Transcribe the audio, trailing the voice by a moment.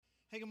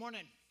Hey, good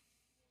morning.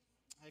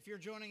 If you're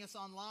joining us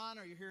online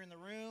or you're here in the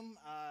room,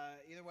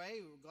 either way,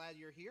 we're glad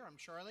you're here. I'm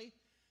Charlie,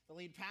 the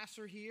lead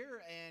pastor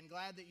here, and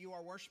glad that you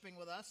are worshiping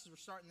with us as we're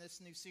starting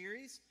this new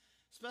series.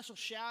 Special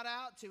shout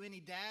out to any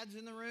dads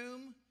in the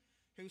room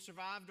who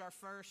survived our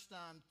first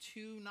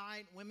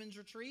two-night women's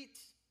retreat.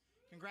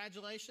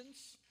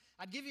 Congratulations.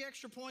 I'd give you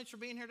extra points for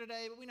being here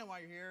today, but we know why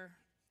you're here.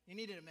 You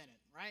needed a minute,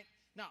 right?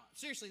 No,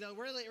 seriously though,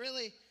 really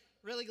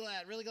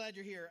glad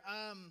you're here.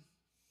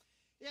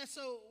 Yeah,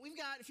 so we've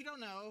got, if you don't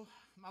know,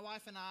 my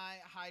wife and I,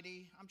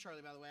 Heidi, I'm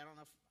Charlie, by the way. I don't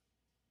know if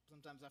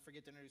sometimes I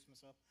forget to introduce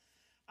myself.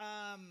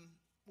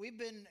 We've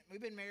been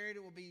married.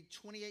 It will be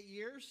 28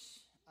 years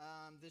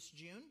this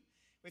June.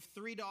 We have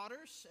 3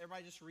 daughters.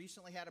 Everybody just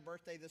recently had a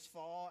birthday this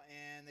fall,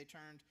 and they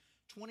turned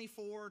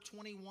 24,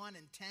 21,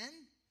 and 10,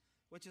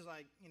 which is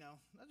like,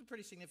 that's a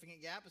pretty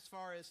significant gap as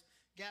far as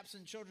gaps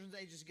in children's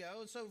ages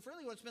go. And so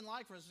really what it's been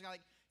like for us is like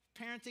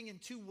parenting in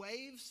 2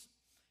 waves.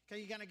 Okay,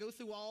 you kind of go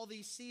through all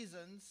these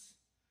seasons,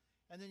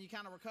 and then you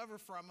kind of recover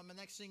from them, and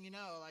next thing you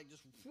know, like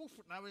just woof,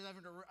 nobody's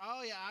having to,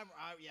 I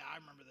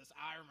remember this.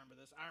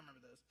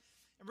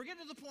 And we're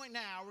getting to the point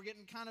now, we're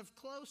getting kind of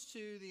close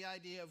to the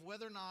idea of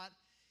whether or not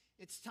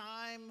it's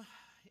time,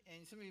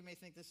 and some of you may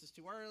think this is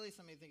too early,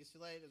 some of you think it's too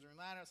late, it doesn't really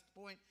matter, that's the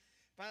point.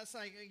 But it's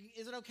like,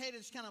 is it okay to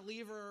just kind of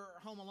leave her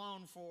home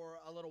alone for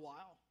a little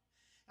while?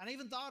 And I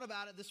even thought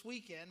about it this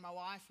weekend. My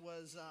wife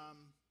was,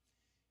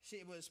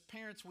 it was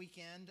parents'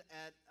 weekend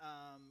at,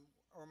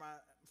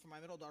 for my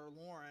middle daughter,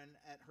 Lauren,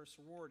 at her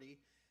sorority.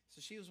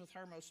 So she was with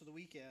her most of the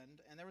weekend.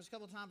 And there was a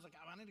couple of times like,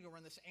 I need to go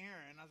run this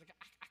errand. I was like,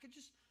 I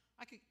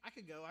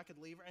could go, I could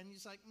leave her. And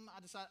he's like, I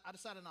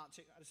decided not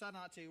to.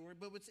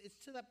 But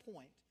it's to that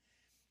point.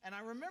 And I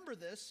remember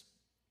this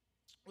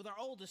with our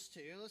oldest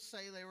 2. Let's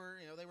say they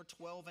were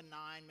 12 and 9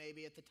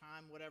 maybe at the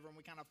time, whatever. And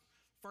we kind of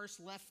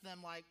first left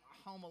them like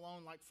home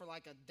alone, like for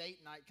like a date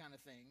night kind of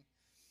thing.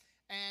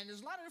 And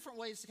there's a lot of different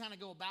ways to kind of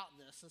go about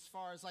this as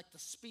far as like the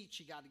speech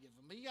you got to give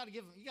them. But you got to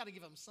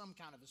give them some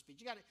kind of a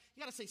speech. You got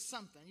to say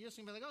something. You're just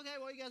going to be like, okay,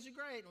 well, you guys are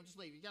great. And we'll just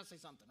leave. You got to say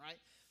something, right?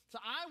 So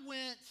I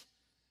went,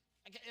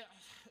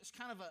 it's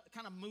kind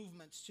of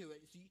movements to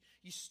it.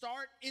 You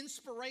start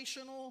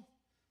inspirational,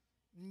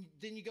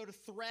 then you go to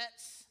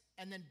threats,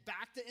 and then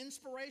back to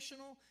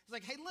inspirational. It's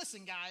like, hey,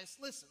 listen, guys,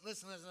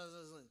 listen.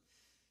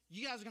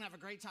 You guys are going to have a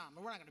great time,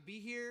 but we're not going to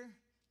be here.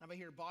 I'm not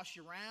here to boss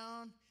you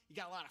around. You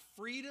got a lot of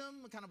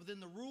freedom, kind of within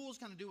the rules,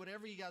 kind of do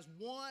whatever you guys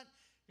want.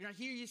 You're not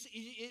here.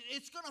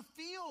 It's going to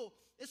feel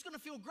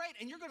great,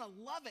 and you're going to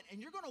love it, and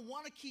you're going to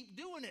want to keep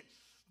doing it.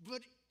 But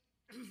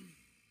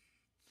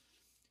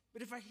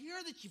if I hear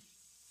that you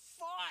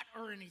fought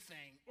or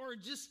anything, or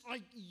just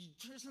like you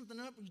tear something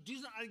up, or you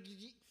do something,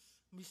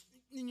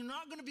 and you're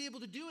not going to be able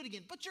to do it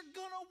again, but you're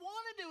going to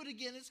want to do it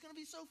again. It's going to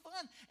be so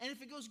fun. And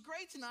if it goes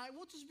great tonight,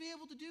 we'll just be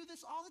able to do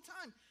this all the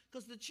time.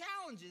 Because the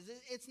challenge is,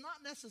 it's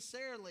not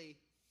necessarily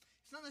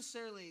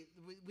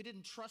we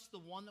didn't trust the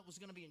one that was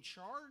going to be in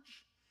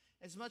charge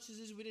as much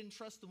as we didn't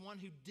trust the one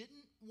who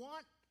didn't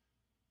want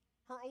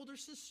her older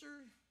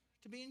sister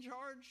to be in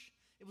charge.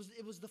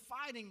 It was the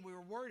fighting we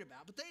were worried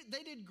about. But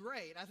they did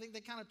great. I think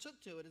they kind of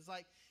took to it. It's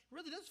like, it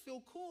really does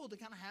feel cool to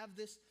kind of have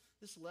this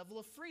level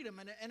of freedom.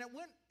 And it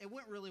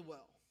went really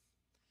well.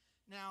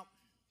 Now,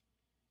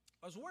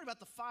 I was worried about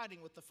the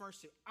fighting with the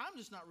first 2. I'm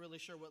just not really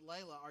sure what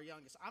Layla, our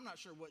youngest, I'm not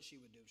sure what she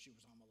would do if she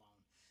was home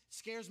alone. It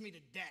scares me to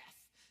death.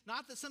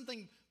 Not that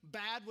something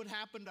bad would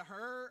happen to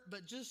her,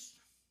 but just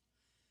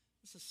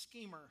a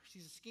schemer.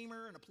 She's a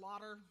schemer and a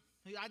plotter.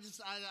 I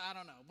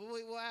don't know. But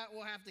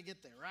we'll have to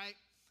get there, right?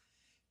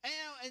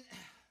 And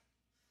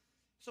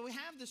so we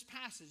have this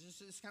passage.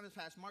 This kind of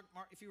passage. Mark,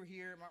 if you were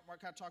here, Mark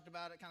kind of talked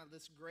about it, kind of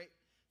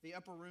the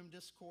upper room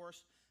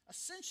discourse.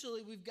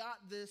 Essentially, we've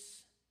got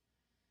this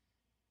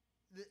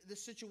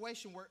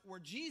situation where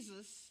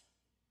Jesus,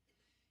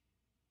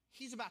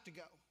 he's about to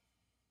go.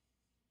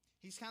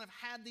 He's kind of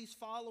had these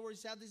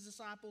followers, he's had these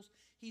disciples.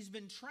 He's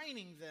been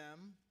training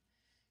them,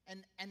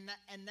 and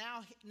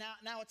now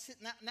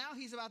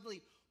he's about to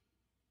leave.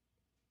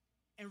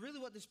 And really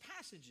what this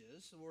passage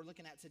is, we're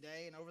looking at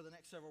today and over the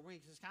next several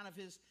weeks, is kind of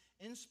his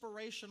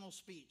inspirational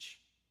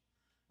speech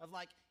of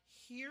like,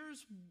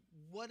 here's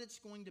what it's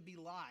going to be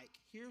like.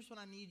 Here's what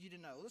I need you to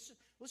know.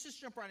 Let's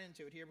just jump right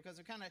into it here, because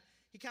it kind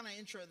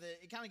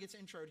of gets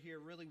introed here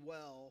really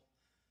well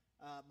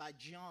by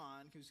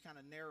John, who's kind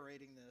of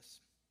narrating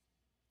this.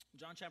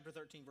 John chapter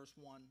 13, verse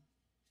 1.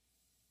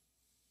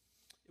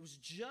 It was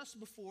just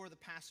before the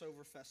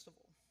Passover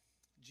festival.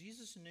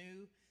 Jesus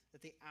knew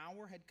that the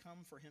hour had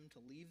come for him to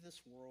leave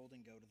this world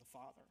and go to the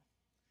Father.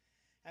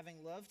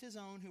 Having loved his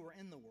own who were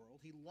in the world,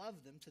 he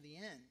loved them to the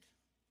end.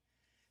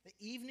 The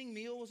evening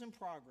meal was in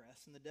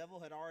progress, and the devil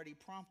had already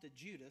prompted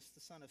Judas,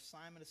 the son of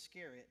Simon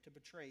Iscariot, to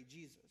betray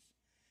Jesus.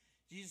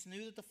 Jesus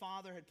knew that the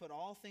Father had put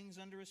all things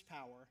under his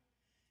power,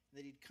 and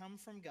that he'd come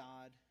from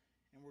God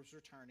and was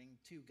returning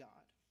to God.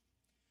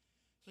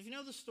 So if you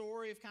know the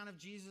story of kind of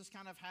Jesus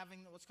kind of having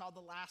what's called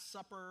the Last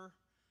Supper,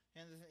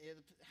 and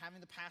having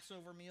the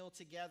Passover meal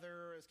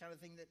together is kind of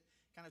thing that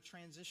kind of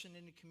transitioned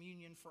into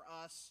communion for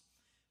us.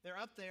 they're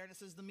up there, and it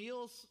says the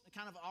meal's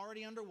kind of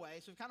already underway.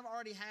 So we've kind of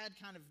already had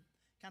kind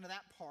of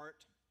that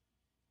part.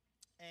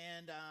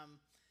 And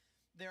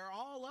they're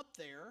all up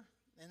there,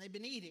 and they've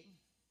been eating.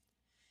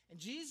 And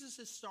Jesus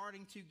is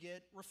starting to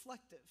get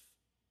reflective.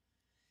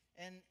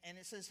 And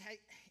it says, hey,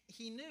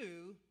 he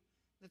knew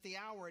that the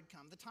hour had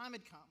come, the time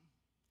had come.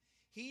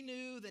 He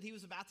knew that he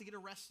was about to get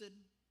arrested.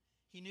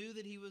 He knew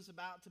that he was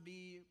about to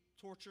be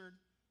tortured,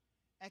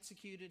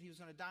 executed. He was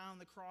going to die on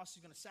the cross. He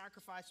was going to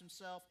sacrifice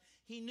himself.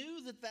 He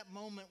knew that that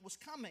moment was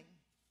coming.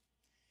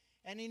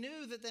 And he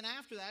knew that then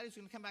after that, he was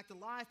going to come back to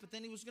life, but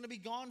then he was going to be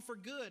gone for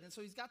good. And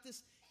so he's got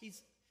this,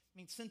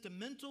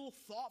 sentimental,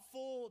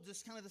 thoughtful,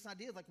 just kind of this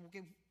idea of like,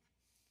 okay.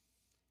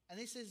 And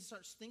he says he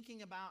starts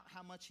thinking about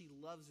how much he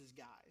loves his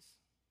guys,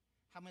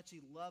 how much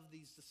he loved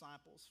these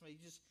disciples. He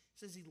just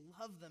says he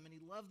loved them, and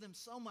he loved them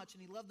so much,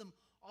 and he loved them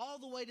all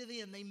the way to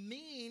the end. They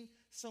mean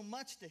so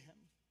much to him.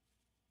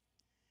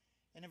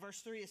 And in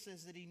verse 3, it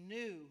says that he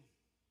knew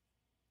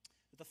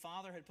that the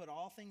Father had put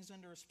all things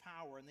under his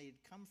power, and they had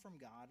come from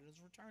God and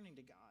was returning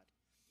to God.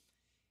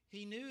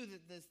 He knew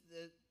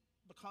that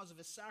because of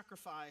his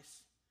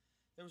sacrifice,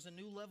 there was a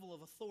new level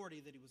of authority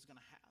that he was going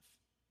to have.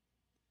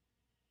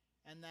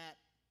 And that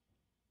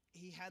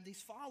he had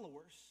these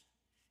followers.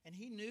 And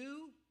he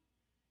knew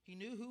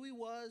who he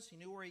was. He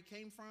knew where he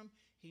came from.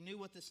 He knew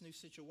what this new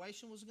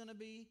situation was going to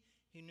be.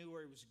 He knew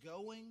where he was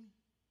going.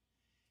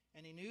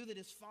 And he knew that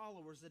his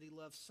followers that he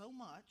loved so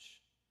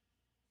much,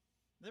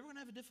 they were going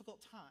to have a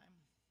difficult time.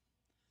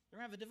 They're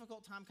going to have a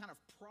difficult time kind of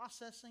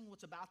processing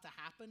what's about to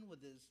happen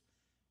with his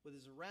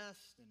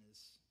arrest and his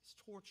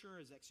torture,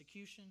 his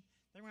execution.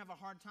 They were going to have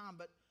a hard time.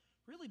 But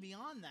really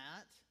beyond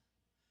that,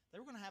 they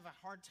were going to have a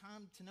hard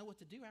time to know what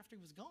to do after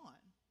he was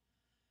gone.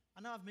 I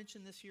know I've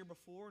mentioned this here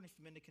before, and if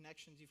you've been to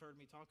Connections, you've heard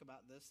me talk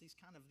about this. These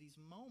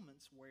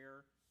moments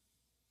where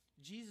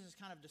Jesus is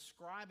kind of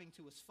describing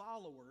to his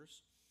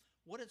followers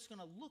what it's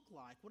going to look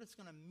like, what it's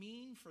going to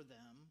mean for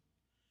them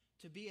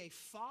to be a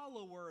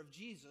follower of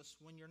Jesus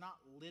when you're not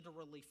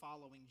literally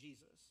following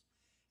Jesus.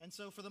 And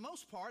so for the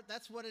most part,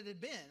 that's what it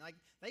had been. Like,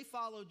 they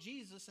followed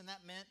Jesus, and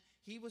that meant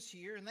he was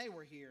here and they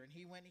were here, and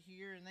he went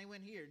here and they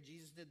went here.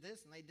 Jesus did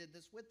this and they did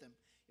this with him.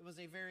 It was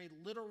a very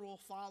literal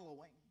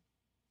following.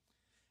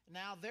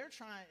 Now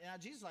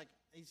Jesus is like,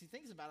 as he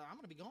thinks about it, I'm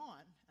going to be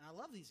gone, and I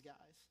love these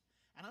guys,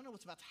 and I know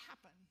what's about to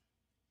happen.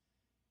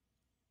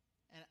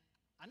 And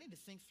I need to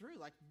think through,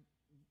 like,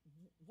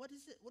 what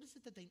is it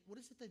that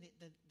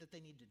they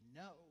need to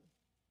know?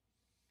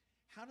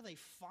 How do they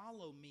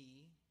follow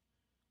me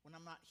when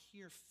I'm not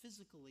here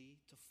physically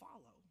to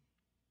follow?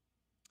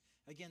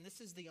 Again,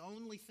 this is the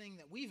only thing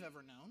that we've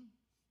ever known,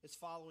 is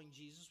following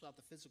Jesus without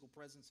the physical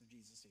presence of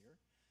Jesus here.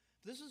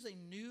 This was a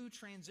new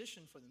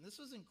transition for them. This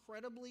was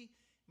incredibly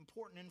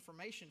important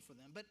information for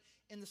them. But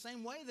in the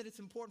same way that it's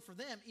important for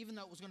them, even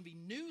though it was going to be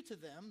new to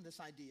them, this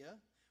idea,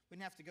 we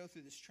didn't have to go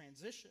through this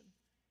transition.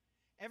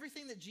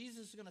 Everything that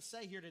Jesus is going to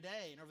say here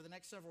today and over the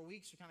next several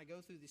weeks to kind of go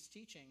through this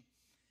teaching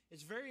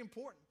is very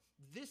important.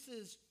 This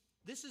is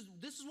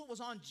what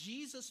was on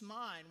Jesus'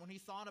 mind when he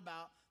thought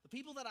about the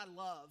people that I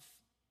love,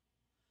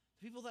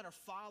 the people that are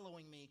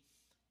following me.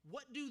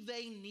 What do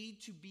they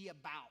need to be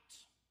about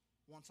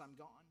once I'm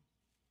gone?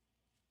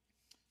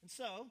 And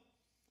so,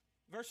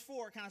 verse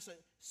 4 kind of says,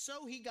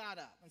 so he got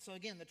up. And so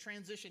again, the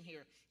transition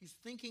here, he's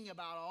thinking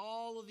about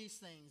all of these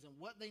things and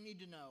what they need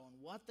to know and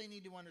what they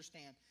need to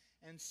understand.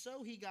 And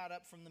so he got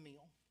up from the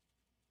meal,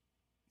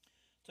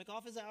 took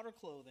off his outer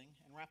clothing,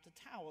 and wrapped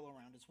a towel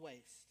around his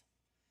waist.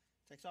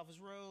 Takes off his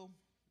robe,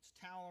 his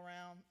towel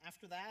around.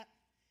 After that,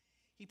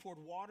 he poured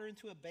water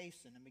into a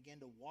basin and began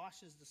to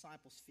wash his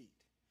disciples' feet,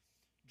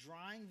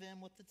 drying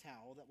them with the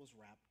towel that was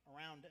wrapped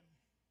around him.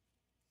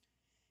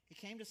 He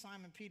came to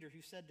Simon Peter,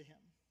 who said to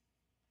him,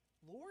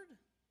 Lord,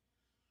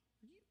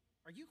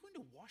 are you going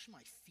to wash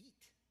my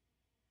feet?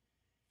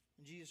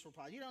 And Jesus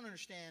replied, you don't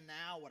understand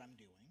now what I'm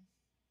doing,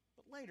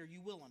 but later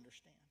you will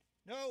understand.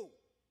 No,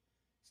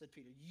 said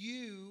Peter,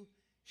 you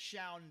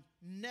shall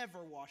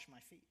never wash my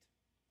feet.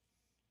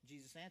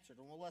 Jesus answered,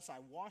 well, unless I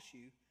wash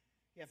you,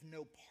 you have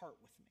no part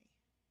with me.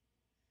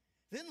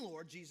 Then,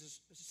 Lord,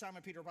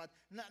 Simon Peter replied,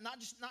 not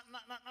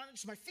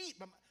just my feet,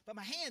 but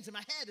my hands and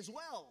my head as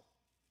well.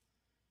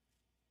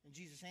 And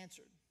Jesus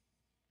answered,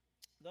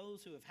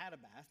 those who have had a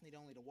bath need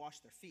only to wash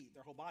their feet.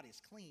 Their whole body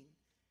is clean.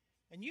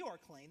 And you are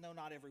clean, though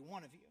not every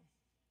one of you.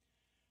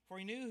 For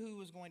he knew who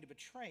was going to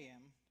betray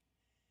him,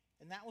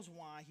 and that was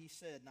why he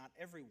said not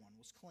everyone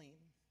was clean.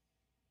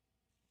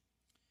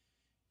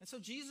 And so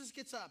Jesus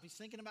gets up. He's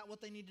thinking about what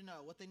they need to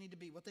know, what they need to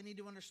be, what they need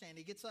to understand.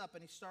 He gets up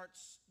and he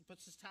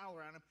puts his towel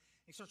around him,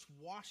 and he starts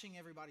washing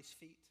everybody's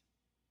feet.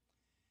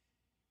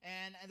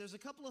 And there's a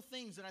couple of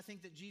things that I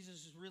think that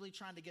Jesus is really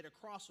trying to get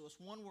across to us.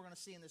 One, we're going to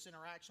see in this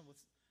interaction with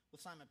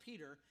Simon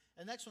Peter.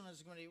 And the next one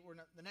is going to be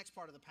the next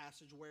part of the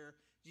passage where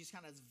Jesus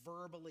kind of is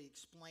verbally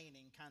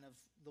explaining kind of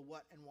the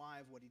what and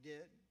why of what he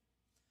did.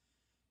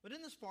 But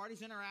in this part,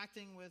 he's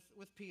interacting with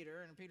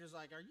Peter, and Peter's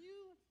like, "Are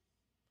you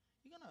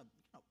gonna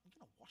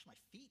wash my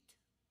feet?"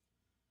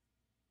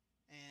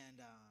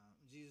 And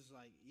Jesus is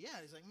like, yeah.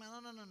 He's like, no.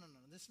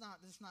 This is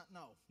not,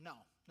 no.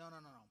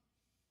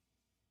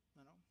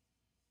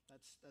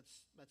 That's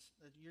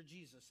you're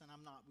Jesus and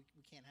I'm not.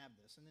 We can't have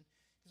this. And then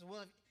he said,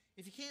 well,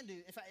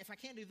 if I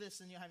can't do this,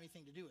 then you don't have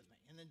anything to do with me.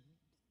 And then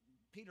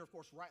Peter, of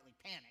course, rightly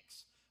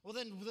panics. Well,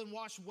 then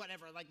wash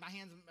whatever, like my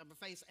hands, my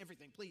face,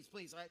 everything, please.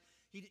 Right?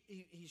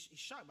 He's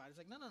shocked by it. He's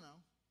like, no.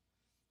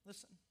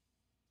 Listen,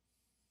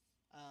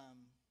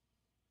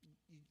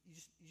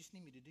 you just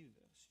need me to do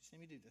this. You just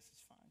need me to do this.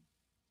 It's fine.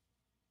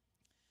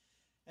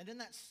 And in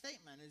that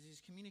statement, as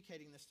he's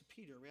communicating this to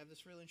Peter, we have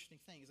this really interesting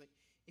thing. He's like,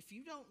 if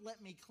you don't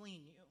let me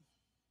clean you,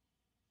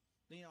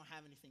 then you don't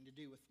have anything to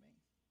do with me.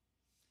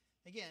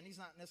 Again, he's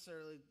not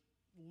necessarily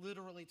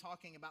literally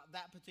talking about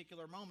that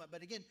particular moment,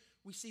 but again,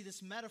 we see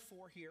this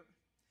metaphor here.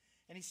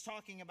 And he's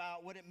talking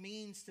about what it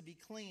means to be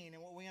clean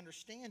and what we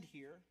understand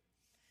here.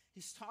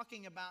 He's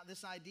talking about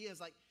this idea is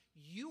like,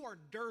 you are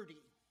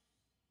dirty.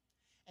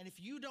 And if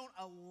you don't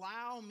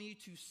allow me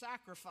to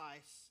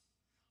sacrifice,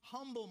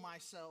 humble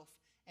myself,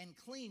 and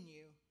clean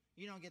you,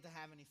 you don't get to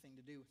have anything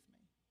to do with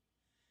me.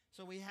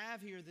 So we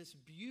have here this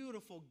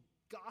beautiful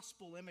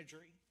gospel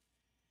imagery.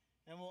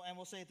 And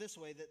we'll say it this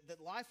way, that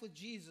life with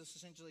Jesus,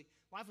 essentially,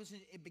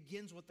 it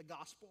begins with the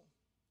gospel.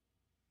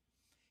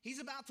 He's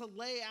about to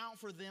lay out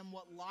for them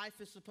what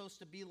life is supposed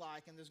to be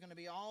like, and there's going to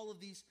be all of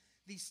these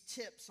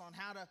tips on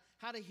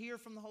how to hear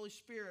from the Holy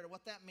Spirit, and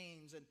what that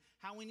means, and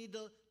how we need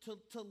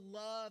to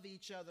love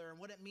each other, and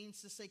what it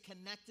means to stay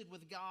connected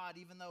with God,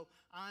 even though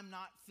I'm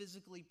not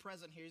physically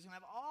present here. He's going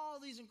to have all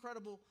these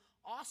incredible,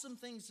 awesome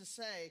things to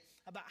say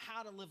about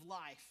how to live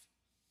life.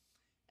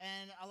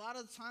 And a lot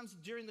of the times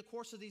during the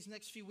course of these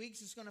next few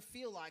weeks, it's kind of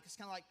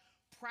like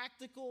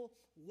practical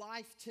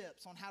life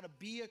tips on how to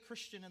be a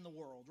Christian in the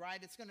world, right?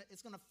 It's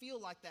gonna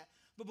feel like that.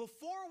 But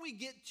before we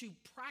get to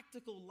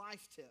practical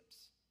life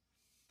tips,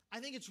 I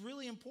think it's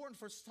really important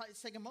for us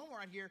to take a moment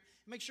right here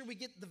and make sure we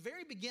get the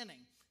very beginning.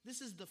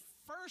 This is the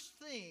first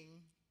thing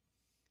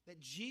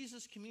that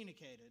Jesus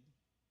communicated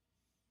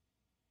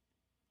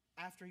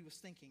after he was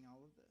thinking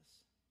all of this.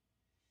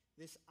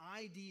 This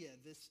idea,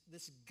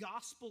 this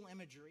gospel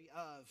imagery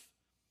of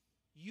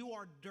you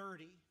are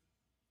dirty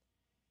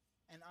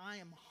and I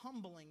am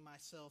humbling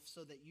myself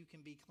so that you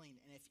can be clean.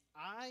 And if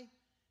I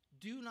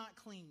do not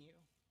clean you,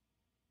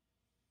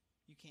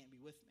 you can't be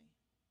with me.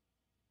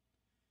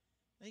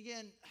 And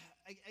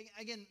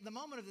again, the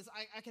moment of this,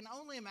 I can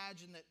only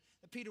imagine that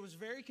Peter was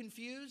very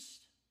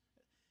confused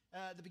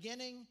at the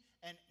beginning,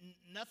 and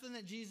nothing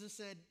that Jesus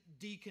said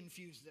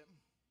deconfused him.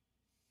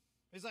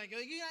 He's like,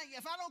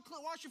 if I don't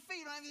wash your feet,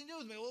 you don't have anything to do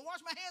with me. Well, wash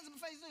my hands and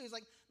my face too. He's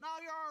like, no,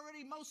 you're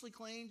already mostly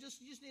clean. You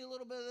just need a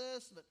little bit of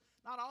this, but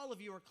not all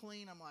of you are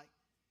clean. I'm like,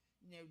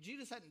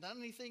 Judas hadn't done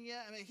anything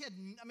yet.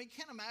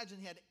 Can't imagine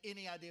he had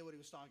any idea what he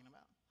was talking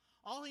about.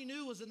 All he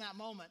knew was in that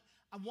moment,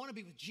 I want to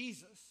be with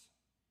Jesus.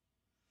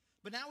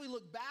 But now we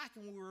look back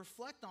and we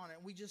reflect on it,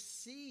 and we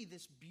just see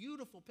this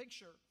beautiful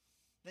picture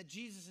that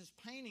Jesus is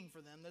painting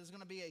for them. There's going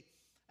to be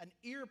an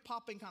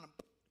ear-popping kind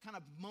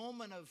of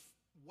moment of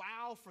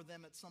wow for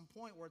them at some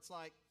point where it's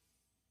like,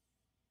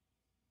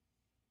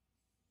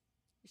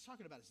 he's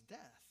talking about his death.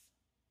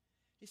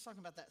 He's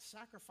talking about that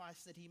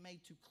sacrifice that he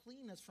made to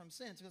clean us from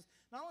sins. Because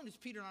not only does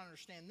Peter not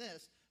understand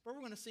this, but we're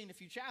going to see in a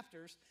few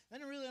chapters, they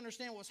didn't really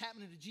understand what was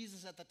happening to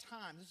Jesus at the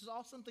time. This is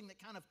all something that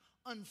kind of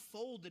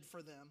unfolded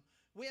for them.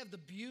 We have the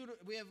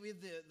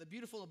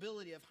beautiful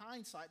ability of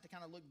hindsight to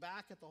kind of look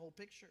back at the whole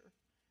picture.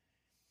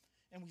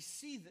 And we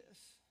see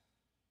this,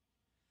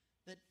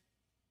 that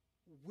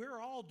we're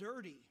all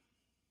dirty.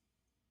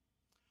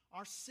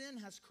 Our sin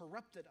has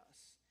corrupted us.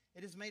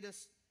 It has made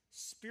us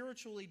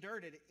spiritually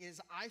dirty. It has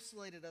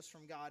isolated us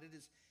from God.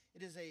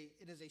 It is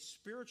a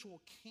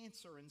spiritual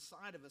cancer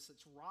inside of us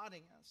that's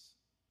rotting us.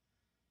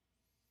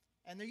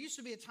 And there used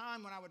to be a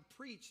time when I would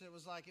preach that it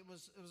was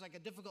like a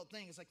difficult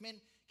thing. It's like,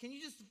 man,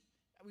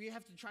 we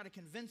have to try to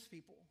convince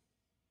people.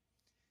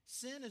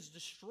 Sin is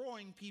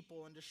destroying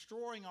people and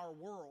destroying our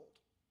world.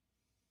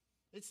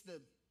 It's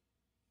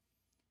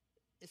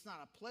not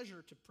a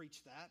pleasure to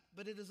preach that,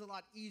 but it is a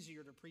lot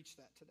easier to preach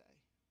that today.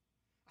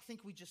 I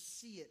think we just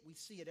see it. We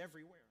see it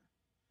everywhere.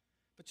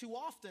 But too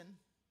often,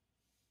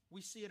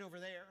 we see it over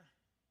there.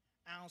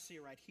 I don't see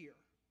it right here.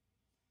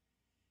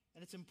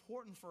 And it's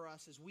important for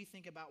us as we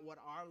think about what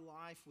our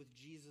life with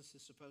Jesus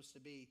is supposed to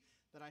be,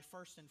 that I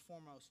first and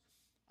foremost,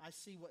 I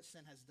see what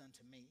sin has done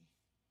to me.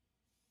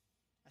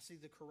 I see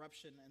the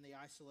corruption and the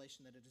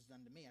isolation that it has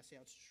done to me. I see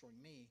how it's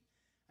destroying me.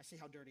 I see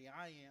how dirty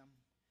I am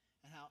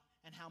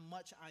and how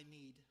much I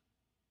need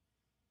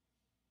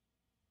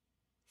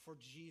for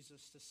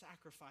Jesus to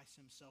sacrifice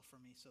himself for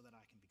me so that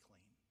I can be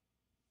clean.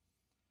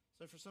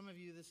 So for some of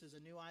you, this is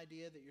a new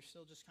idea that you're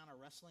still just kind of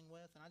wrestling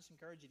with, and I just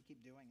encourage you to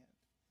keep doing it.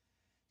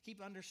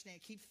 Keep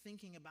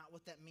thinking about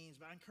what that means,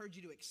 but I encourage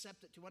you to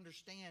accept it, to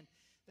understand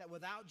that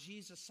without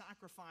Jesus'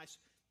 sacrifice,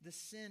 the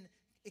sin,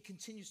 it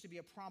continues to be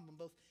a problem,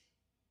 both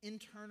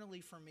internally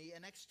for me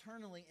and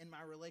externally in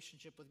my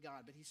relationship with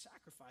God. But he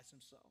sacrificed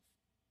himself,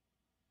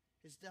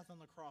 his death on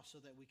the cross, so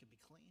that we could be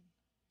clean,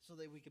 so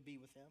that we could be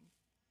with him.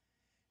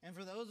 And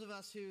for those of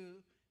us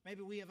who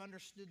Maybe we have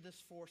understood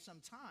this for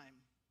some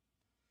time.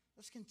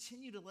 Let's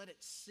continue to let it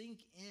sink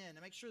in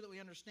and make sure that we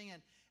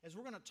understand as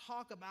we're going to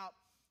talk about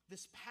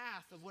this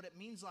path of what it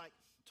means like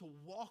to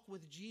walk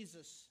with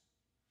Jesus.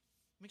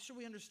 Make sure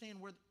we understand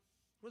where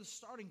the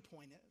starting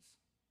point is.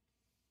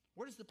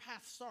 Where does the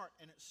path start?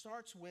 And it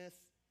starts with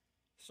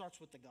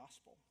the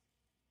gospel.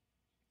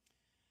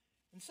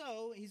 And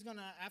so he's going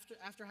to,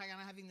 after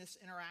having this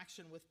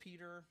interaction with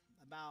Peter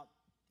about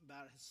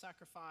his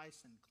sacrifice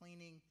and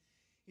cleaning,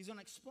 he's going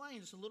to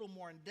explain just a little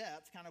more in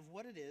depth kind of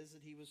what it is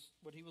that he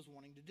was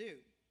wanting to do.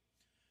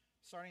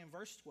 Starting in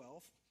verse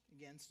 12,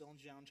 again, still in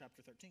John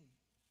chapter 13.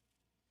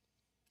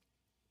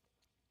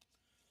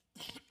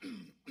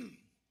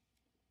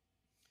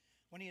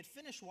 When he had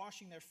finished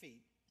washing their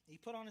feet, he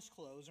put on his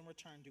clothes and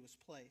returned to his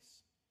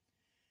place.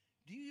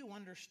 "Do you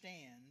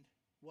understand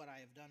what I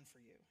have done for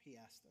you?" he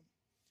asked them.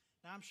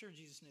 Now, I'm sure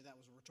Jesus knew that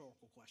was a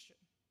rhetorical question.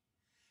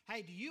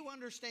 Hey, do you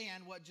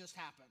understand what just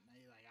happened? And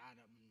he's like, I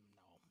don't know.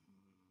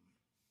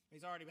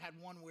 He's already had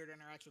one weird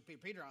interaction with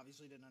Peter. Peter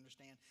obviously didn't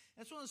understand.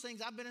 And it's one of those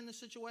things, I've been in this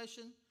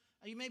situation.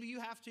 Maybe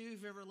you have too,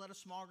 if you ever led a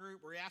small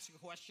group where you ask a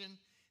question.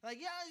 Like,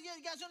 yeah,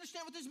 you guys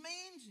understand what this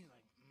means? And you're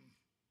like,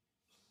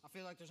 I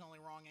feel like there's only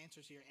wrong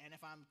answers here. And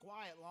if I'm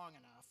quiet long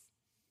enough,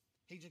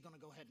 he's just going to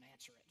go ahead and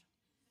answer it.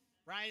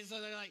 Right? So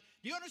they're like,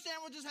 do you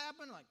understand what just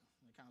happened? Like,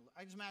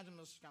 I just imagine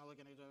them just kind of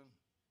looking at each other.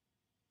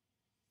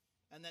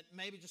 And that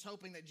maybe just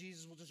hoping that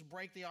Jesus will just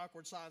break the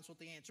awkward silence with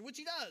the answer, which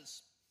he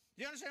does.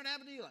 Do you understand what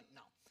happened to you? Like,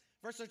 no.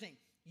 Verse 13,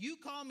 "You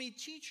call me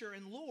teacher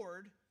and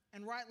Lord,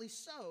 and rightly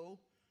so,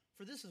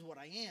 for this is what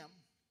I am.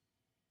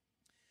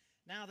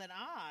 Now that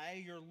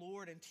I, your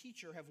Lord and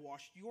teacher, have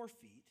washed your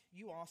feet,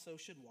 you also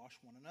should wash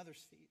one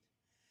another's feet.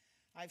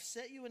 I've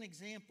set you an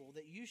example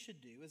that you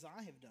should do as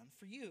I have done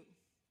for you.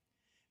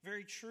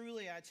 Very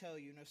truly I tell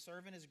you, no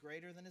servant is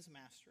greater than his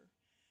master,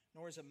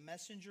 nor is a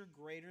messenger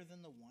greater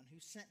than the one who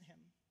sent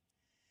him.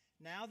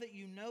 Now that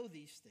you know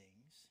these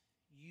things,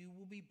 you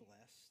will be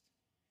blessed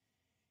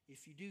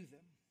if you do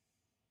them."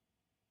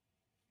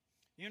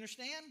 You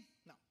understand?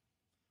 No.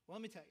 Well,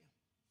 let me tell you.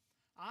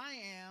 I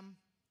am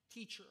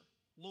teacher,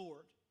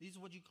 Lord. These are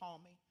what you call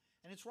me.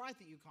 And it's right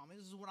that you call me.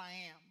 This is what I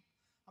am.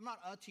 I'm not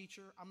a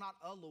teacher. I'm not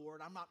a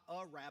Lord. I'm not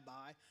a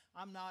rabbi.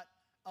 I'm not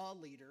a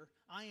leader.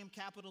 I am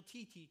capital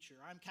T teacher.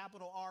 I'm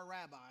capital R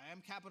rabbi.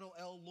 I'm capital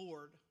L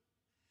Lord.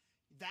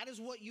 That is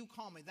what you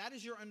call me. That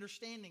is your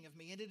understanding of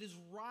me. And it is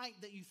right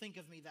that you think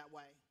of me that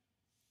way.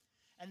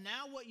 And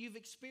now what you've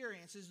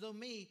experienced is though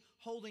me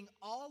holding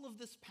all of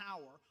this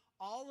power,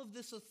 all of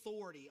this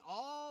authority,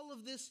 all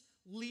of this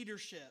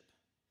leadership,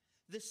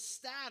 this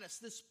status,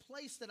 this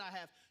place that I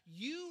have,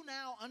 you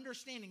now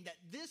understanding that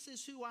this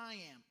is who I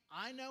am.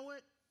 I know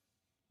it,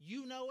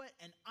 you know it,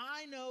 and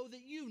I know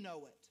that you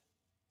know it.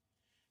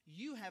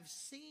 You have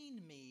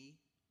seen me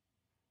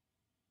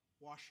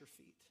wash your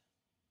feet.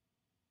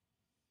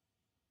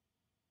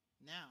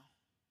 Now,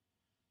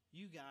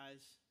 you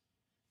guys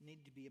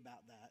need to be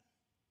about that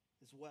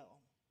as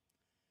well.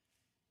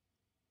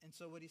 And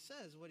so what he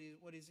says, what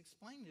he's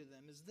explaining to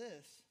them is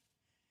this,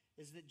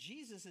 is that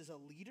Jesus is a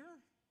leader,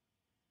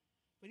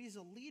 but he's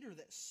a leader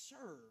that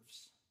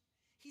serves.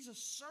 He's a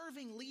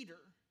serving leader.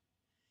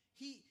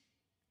 He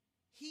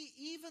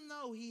even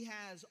though he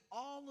has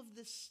all of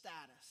this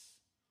status,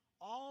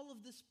 all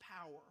of this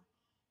power,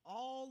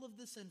 all of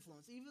this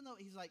influence, even though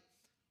he's like,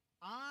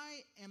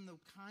 I am the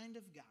kind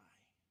of guy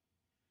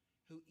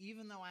who,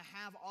 even though I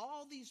have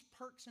all these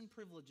perks and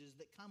privileges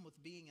that come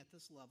with being at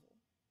this level,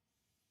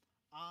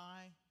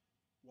 I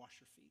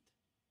wash your feet.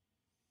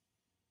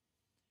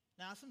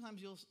 Now,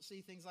 sometimes you'll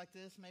see things like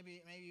this.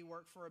 Maybe you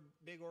work for a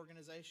big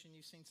organization.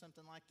 You've seen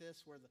something like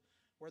this where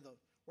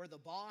the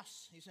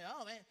boss, you say,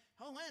 oh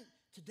man,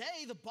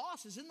 today the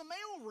boss is in the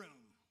mail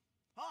room.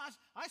 Oh,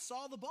 I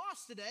saw the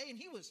boss today, and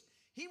he was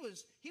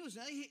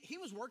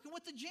working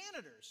with the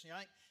janitors. You know,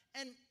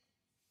 and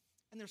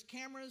there's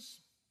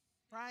cameras,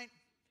 right?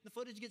 The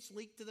footage gets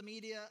leaked to the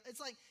media. It's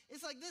like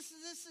this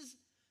is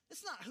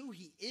it's not who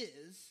he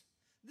is.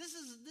 This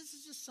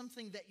is just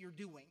something that you're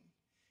doing.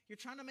 You're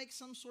trying to make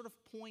some sort of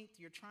point.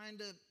 You're trying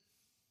to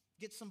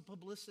get some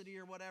publicity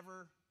or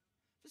whatever.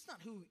 It's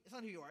not who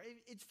you are.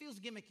 It feels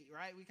gimmicky,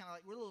 right? We kind of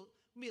we're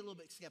be a little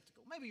bit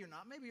skeptical. Maybe you're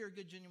not. Maybe you're a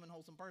good, genuine,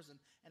 wholesome person,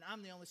 and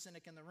I'm the only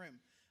cynic in the room.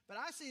 But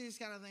I see these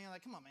kind of things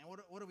like, come on, man,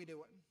 what are we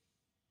doing?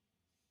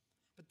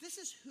 But this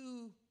is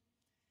who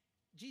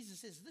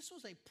Jesus is. This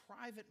was a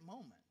private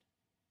moment.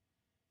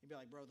 You'd be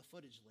like, bro, the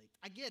footage leaked.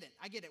 I get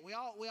it. We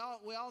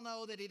all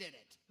know that he did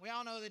it. We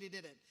all know that he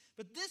did it.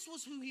 But this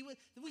was who he was.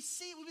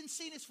 We've been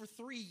seeing this for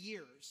 3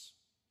 years.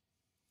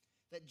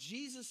 That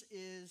Jesus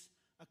is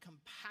a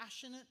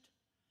compassionate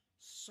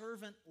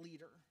servant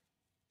leader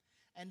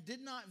and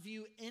did not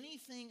view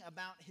anything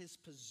about his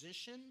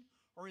position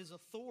or his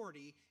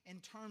authority in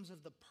terms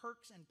of the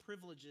perks and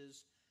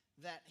privileges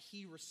that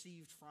he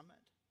received from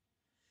it.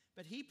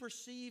 But he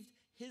perceived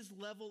his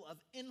level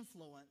of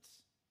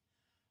influence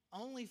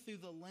only through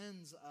the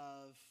lens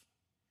of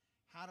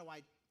how do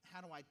I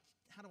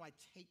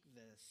take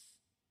this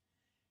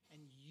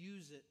and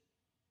use it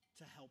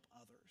to help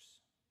others?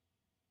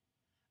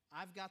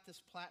 I've got this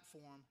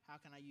platform.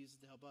 How can I use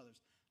it to help others?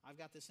 I've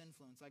got this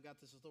influence. I've got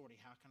this authority.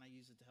 How can I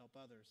use it to help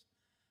others?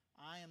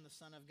 I am the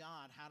Son of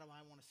God. How do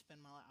I want to spend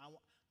my life?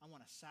 I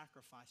want to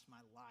sacrifice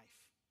my life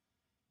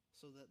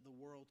so that the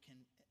world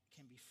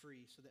can be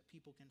free, so that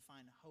people can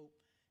find hope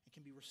and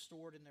can be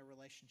restored in their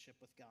relationship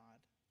with God.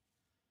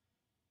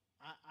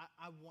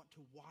 I want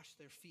to wash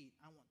their feet.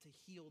 I want to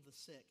heal the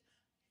sick.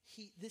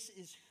 This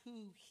is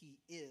who he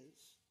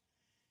is.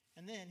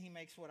 And then he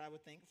makes what I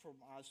would think for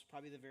us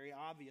probably the very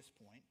obvious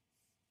point.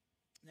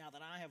 Now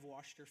that I have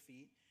washed your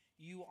feet,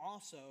 you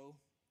also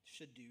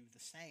should do the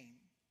same.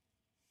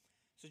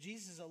 So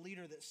Jesus is a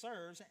leader that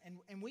serves,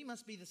 and we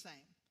must be the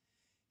same.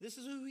 This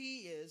is who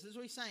he is. This is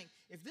what he's saying.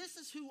 If this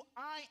is who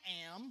I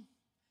am,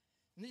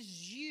 and this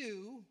is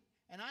you,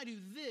 and I do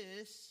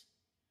this,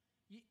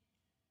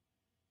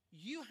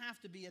 you have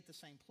to be at the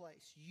same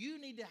place. You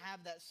need to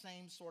have that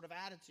same sort of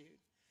attitude,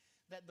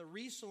 that the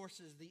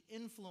resources, the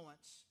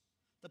influence,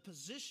 the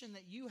position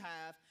that you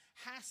have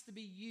has to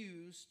be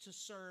used to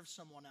serve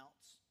someone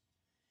else.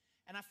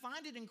 And I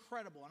find it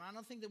incredible, and I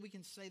don't think that we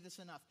can say this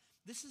enough.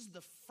 This is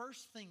the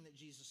first thing that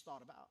Jesus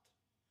thought about.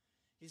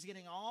 He's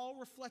getting all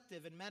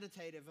reflective and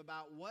meditative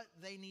about what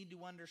they need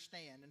to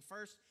understand. And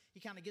first, he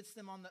kind of gets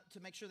them to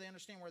make sure they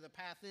understand where the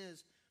path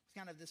is, with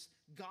kind of this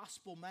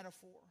gospel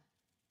metaphor.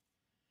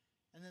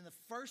 And then the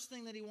first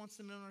thing that he wants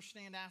them to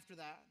understand after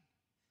that,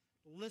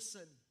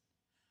 listen,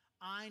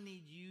 I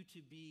need you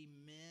to be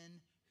men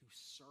who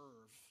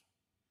serve.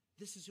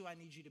 This is who I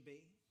need you to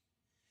be.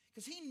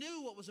 Because he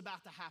knew what was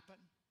about to happen.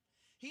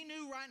 He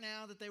knew right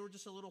now that they were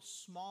just a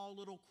small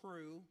little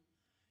crew.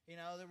 You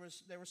know,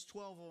 there was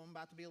 12 of them,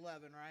 about to be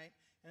 11, right?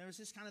 And there was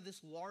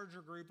this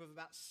larger group of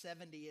about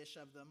 70-ish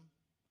of them.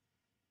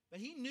 But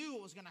he knew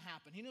what was going to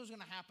happen. He knew it was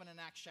going to happen in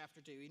Acts chapter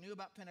 2. He knew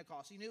about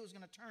Pentecost. He knew it was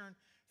going to turn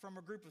from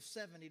a group of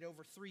 70 to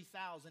over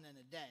 3,000 in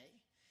a day.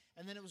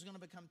 And then it was going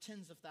to become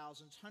tens of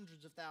thousands,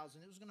 hundreds of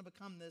thousands. It was going to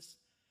become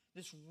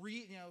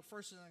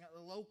first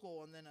a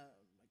local and then a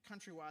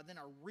countrywide, then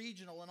a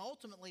regional, and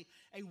ultimately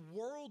a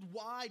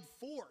worldwide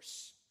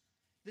force.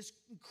 This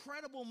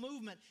incredible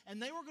movement, and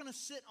they were going to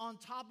sit on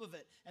top of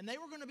it, and they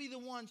were going to be the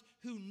ones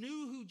who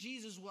knew who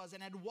Jesus was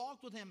and had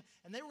walked with him,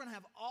 and they were going to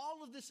have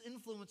all of this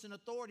influence and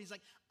authority. He's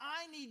like,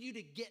 I need you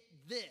to get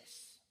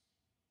this,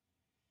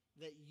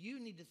 that you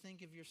need to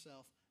think of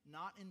yourself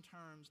not in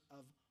terms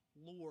of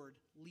Lord,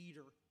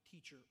 leader,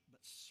 teacher, but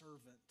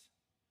servant.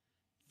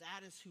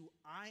 That is who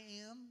I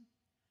am,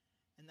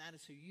 and that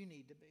is who you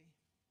need to be.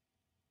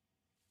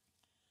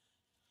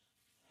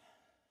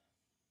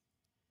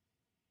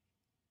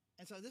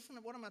 And so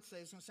what I'm about to say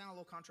is going to sound a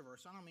little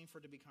controversial. I don't mean for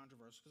it to be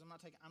controversial because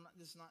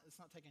it's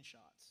not taking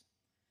shots.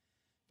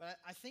 But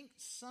I think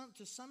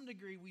to some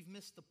degree we've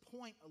missed the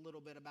point a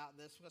little bit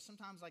about this, because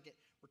sometimes like at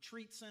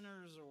retreat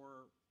centers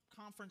or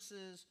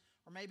conferences,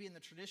 or maybe in the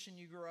tradition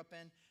you grew up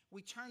in,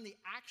 we turn the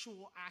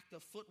actual act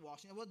of foot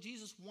washing. Well,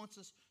 Jesus wants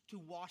us to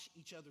wash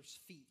each other's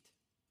feet.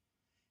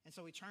 And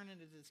so we turn it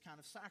into this kind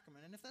of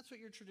sacrament. And if that's what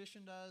your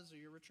tradition does, or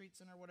your retreat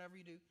center, whatever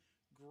you do,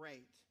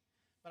 great.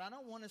 But I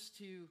don't want us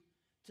to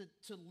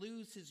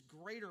lose his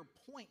greater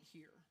point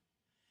here.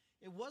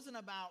 It wasn't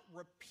about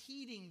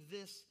repeating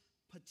this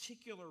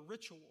particular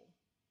ritual,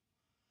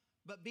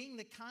 but being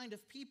the kind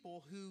of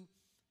people who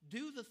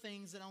do the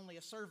things that only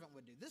a servant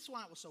would do. This is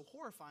why it was so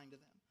horrifying to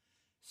them.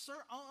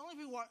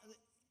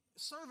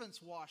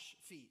 Servants wash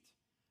feet.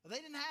 They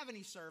didn't have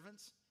any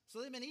servants,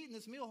 so they've been eating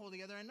this meal whole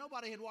together, and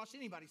nobody had washed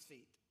anybody's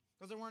feet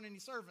because there weren't any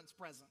servants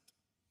present.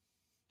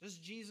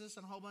 Just Jesus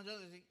and a whole bunch of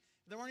others.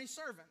 There weren't any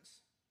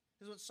servants.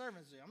 This is what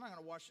servants do. I'm not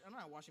going to wash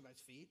anybody's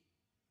feet.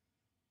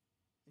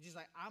 And she's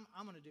like,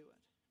 I'm going to do it.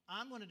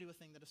 I'm going to do a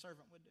thing that a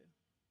servant would do.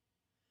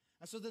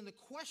 And so then the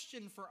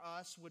question for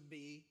us would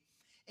be,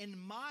 in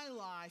my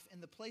life,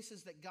 in the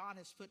places that God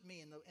has put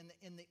me,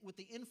 with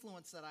the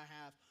influence that I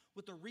have,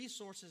 with the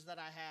resources that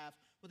I have,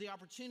 with the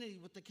opportunity,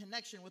 with the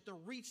connection, with the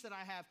reach that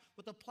I have,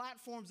 with the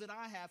platforms that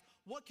I have,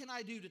 what can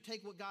I do to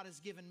take what God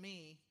has given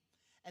me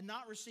and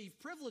not receive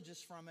privileges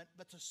from it,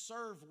 but to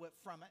serve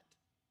from it?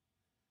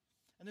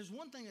 And there's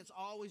one thing that's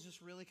always just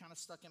really kind of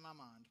stuck in my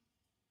mind.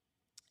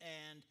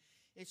 And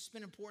it's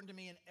been important to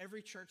me in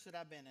every church that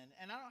I've been in.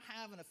 And I don't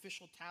have an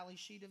official tally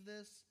sheet of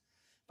this,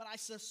 but I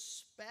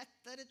suspect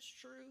that it's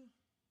true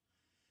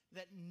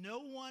that no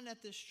one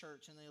at this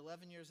church in the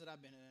 11 years that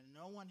I've been in,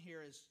 no one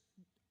here has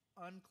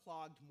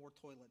unclogged more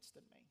toilets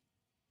than me.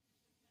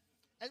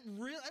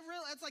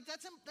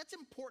 That's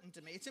important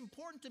to me. It's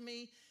important to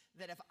me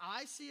that if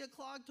I see a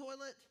clogged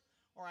toilet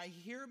or I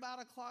hear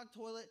about a clogged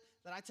toilet,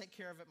 that I take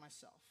care of it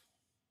myself.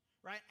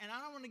 Right? And I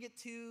don't want to get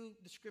too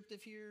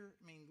descriptive here.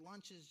 I mean,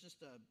 lunch is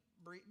just a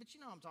brief, but you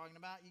know what I'm talking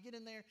about. You get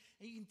in there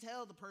and you can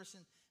tell the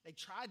person, they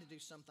tried to do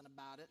something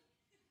about it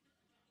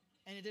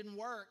and it didn't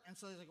work. And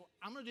so they're like, well,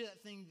 I'm going to do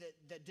that thing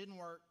that didn't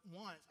work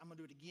once. I'm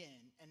going to do it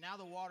again. And now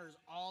the water's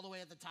all the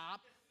way at the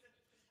top.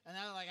 And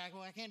they're like,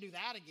 well, I can't do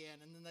that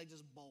again. And then they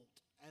just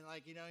bolt. And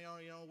like, you know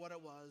what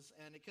it was.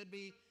 And it could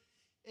be,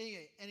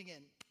 and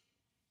again,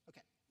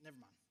 okay, never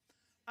mind.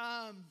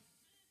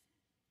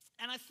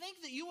 And I think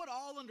that you would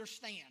all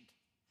understand.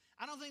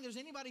 I don't think there's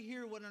anybody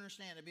here who would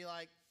understand. It'd be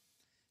like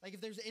if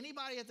there's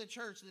anybody at the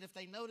church that if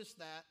they noticed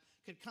that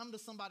could come to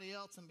somebody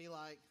else and be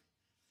like,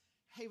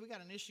 hey, we got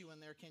an issue in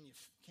there. Can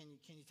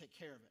you take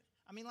care of it?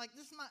 I mean, like,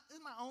 this is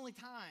my only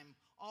time.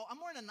 I'm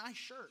wearing a nice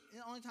shirt. The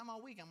only time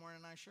all week I'm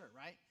wearing a nice shirt,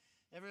 right?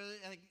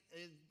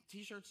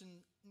 T-shirts and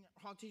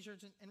hog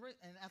T-shirts and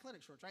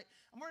athletic shorts, right?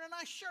 I'm wearing a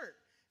nice shirt,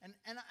 and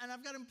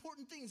I've got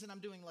important things that I'm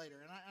doing later,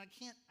 and I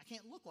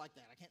can't look like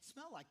that. I can't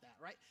smell like that,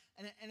 right?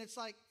 And it's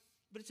like,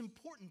 but it's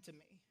important to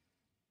me.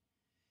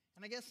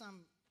 And I guess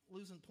I'm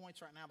losing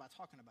points right now by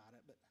talking about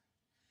it,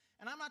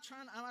 and I'm not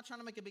trying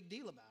to make a big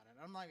deal about it.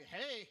 I'm like,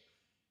 hey,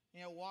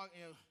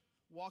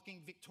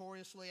 walking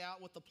victoriously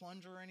out with the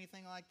plunger or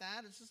anything like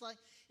that.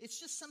 It's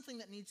just something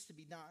that needs to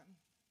be done.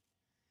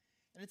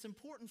 And it's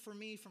important for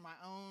me, for my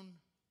own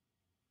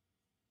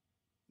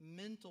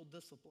mental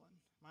discipline,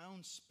 my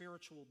own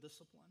spiritual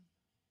discipline,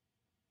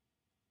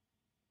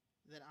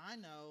 that I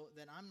know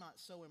that I'm not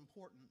so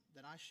important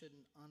that I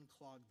shouldn't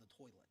unclog the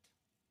toilet.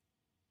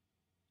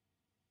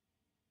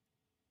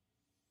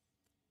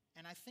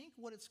 And I think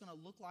what it's going to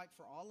look like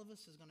for all of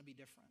us is going to be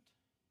different.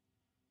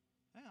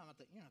 Yeah, I'm not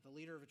the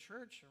leader of a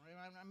church, or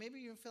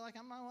maybe you feel like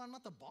I'm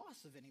not the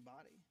boss of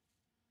anybody.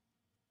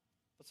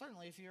 But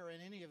certainly if you're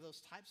in any of those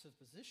types of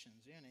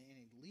positions, in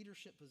any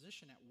leadership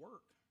position at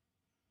work,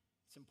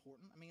 it's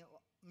important. I mean,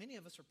 many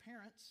of us are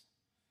parents.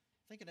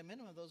 I think at a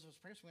minimum, those of us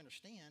parents, we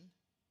understand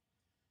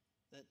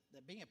that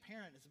being a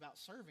parent is about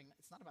serving.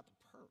 It's not about the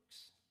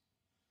perks.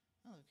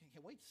 Oh, I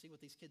can't wait to see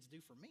what these kids do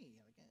for me.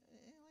 Like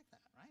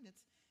that, right?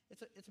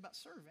 It's about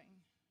serving.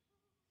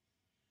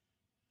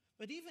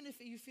 But even if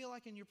you feel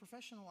like in your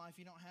professional life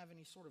you don't have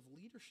any sort of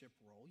leadership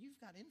role,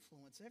 you've got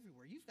influence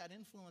everywhere. You've got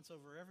influence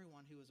over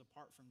everyone who is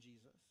apart from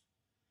Jesus.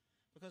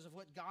 Because of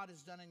what God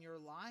has done in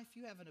your life,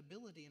 you have an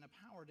ability and a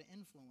power to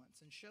influence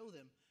and show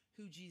them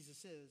who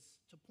Jesus is,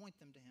 to point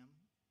them to him.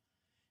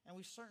 And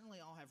we certainly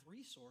all have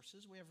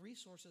resources. We have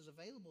resources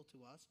available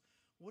to us.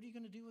 What are you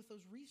going to do with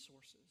those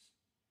resources?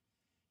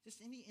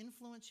 Just any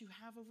influence you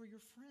have over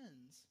your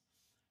friends.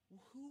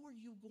 Who are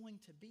you going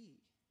to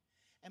be?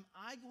 Am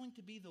I going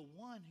to be the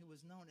one who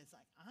is known as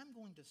like, I'm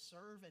going to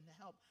serve and to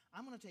help.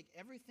 I'm going to take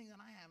everything that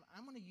I have.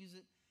 I'm going to use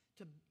it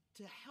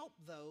to help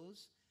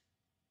those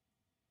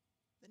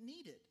that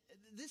need it.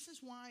 This is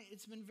why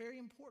it's been very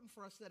important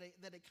for us that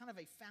a kind of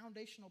a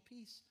foundational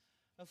piece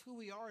of who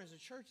we are as a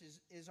church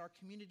is our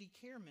community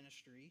care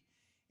ministry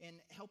in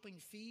helping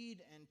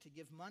feed and to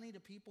give money to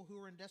people who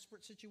are in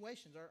desperate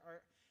situations.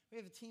 We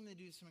have a team that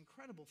do some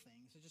incredible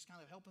things. It's just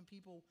kind of helping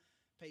people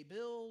pay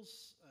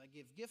bills,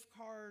 give gift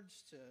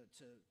cards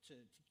to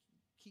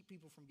keep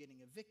people from getting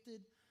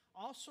evicted,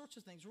 all sorts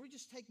of things. Where we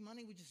just take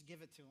money, we just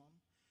give it to them.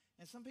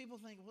 And some people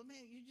think, well,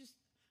 man,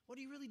 what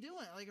are you really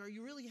doing? Like, are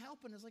you really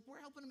helping? It's like, we're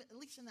helping them at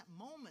least in that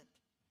moment.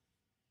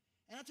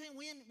 And I'll tell you,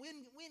 we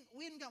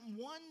hadn't gotten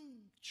one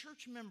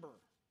church member,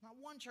 not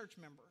one church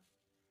member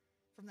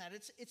from that.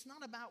 It's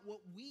not about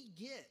what we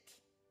get.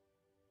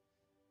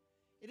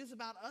 It is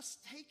about us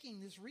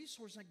taking this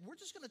resource. Like, we're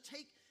just going to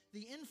take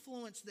the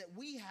influence that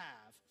we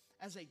have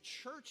as a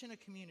church and a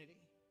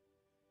community,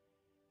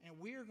 and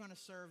we're going to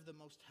serve the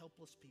most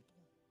helpless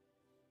people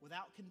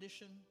without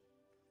condition,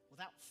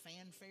 without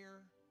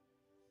fanfare,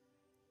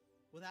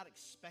 without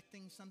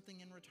expecting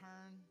something in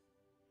return.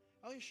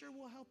 Oh, yeah, sure,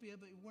 we'll help you,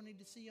 but we need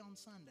to see you on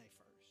Sunday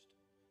first.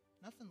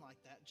 Nothing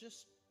like that,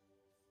 just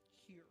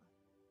here.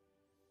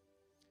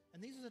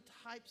 And these are the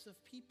types of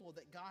people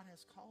that God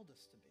has called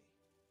us to be.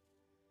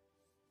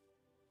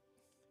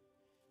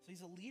 So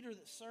he's a leader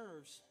that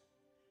serves,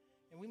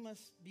 and we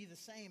must be the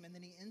same. And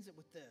then he ends it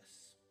with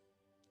this.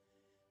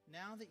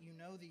 Now that you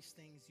know these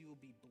things, you will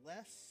be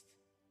blessed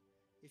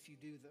if you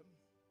do them.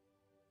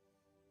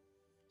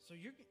 So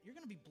you're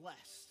going to be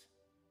blessed.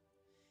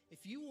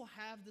 If you will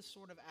have this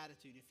sort of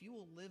attitude, if you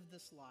will live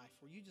this life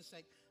where you just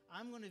say,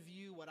 I'm going to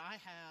view what I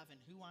have and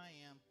who I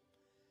am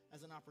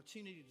as an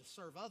opportunity to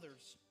serve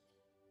others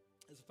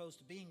as opposed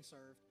to being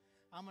served.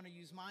 I'm going to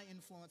use my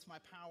influence, my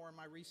power, and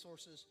my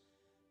resources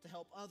to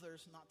help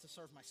others, not to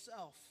serve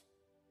myself.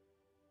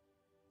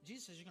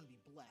 Jesus says you're going to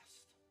be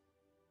blessed.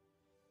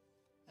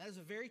 That is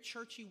a very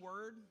churchy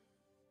word,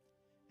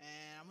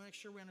 and I'm going to make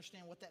sure we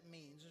understand what that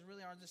means. There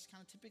really are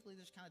typically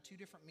there's kind of two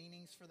different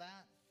meanings for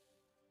that.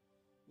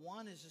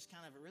 One is just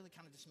kind of, it really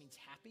kind of just means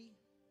happy.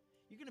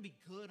 You're going to be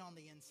good on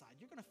the inside.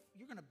 You're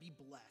going to be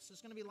blessed.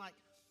 It's going to be like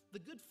the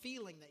good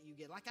feeling that you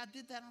get. Like I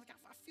did that,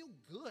 I feel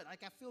good.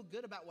 Like I feel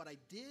good about what I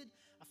did.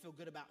 I feel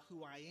good about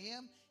who I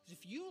am. Because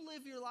if you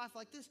live your life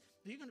like this,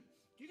 you're going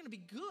to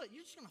be good.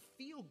 You're just going to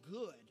feel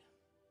good.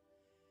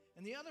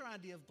 And the other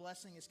idea of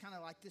blessing is kind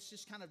of like this,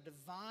 just kind of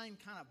divine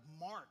kind of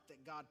mark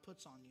that God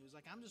puts on you. It's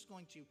like, I'm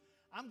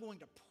going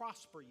to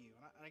prosper you.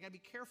 And I got to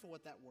be careful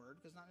with that word,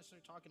 because not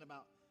necessarily talking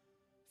about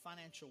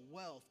financial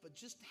wealth, but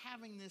just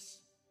having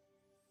this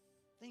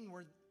thing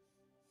where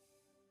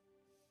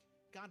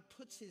God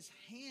puts his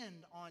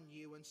hand on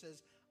you and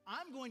says,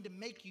 I'm going to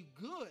make you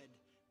good.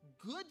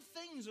 Good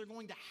things are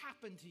going to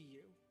happen to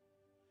you.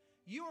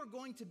 You are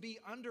going to be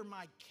under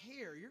my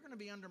care. You're going to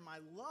be under my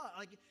love.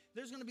 Like,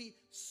 there's going to be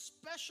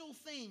special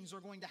things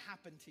are going to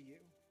happen to you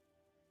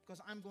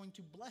because I'm going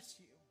to bless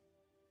you.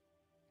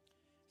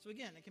 So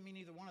again, it can mean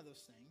either one of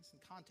those things, and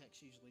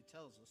context usually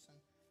tells us.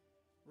 And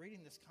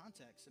reading this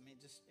context, I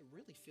mean, it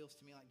really feels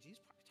to me like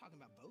Jesus is probably talking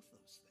about both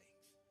those things.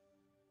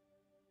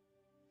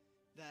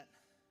 That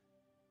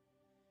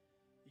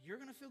you're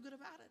going to feel good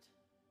about it,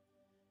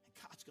 and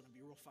God's going to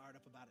be real fired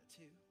up about it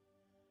too.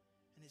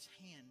 And his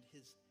hand,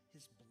 his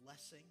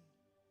blessing,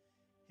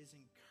 his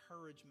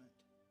encouragement,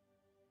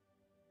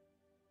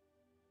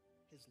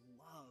 his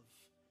love,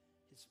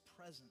 his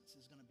presence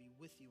is going to be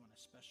with you in a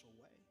special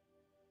way.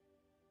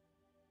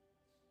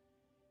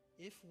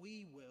 If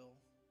we will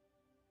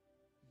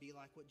be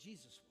like what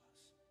Jesus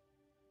was.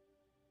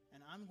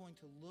 And I'm going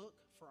to look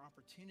for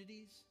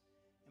opportunities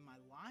in my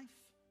life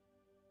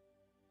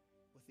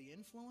with the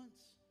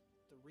influence,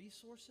 the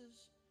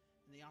resources,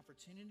 and the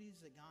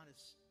opportunities that God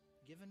has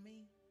given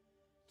me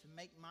to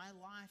make my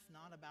life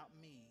not about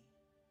me,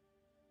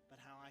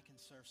 but how I can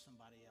serve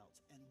somebody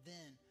else. And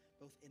then,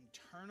 both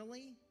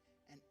internally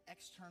and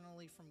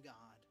externally from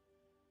God,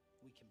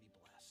 we can be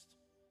blessed.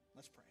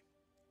 Let's pray.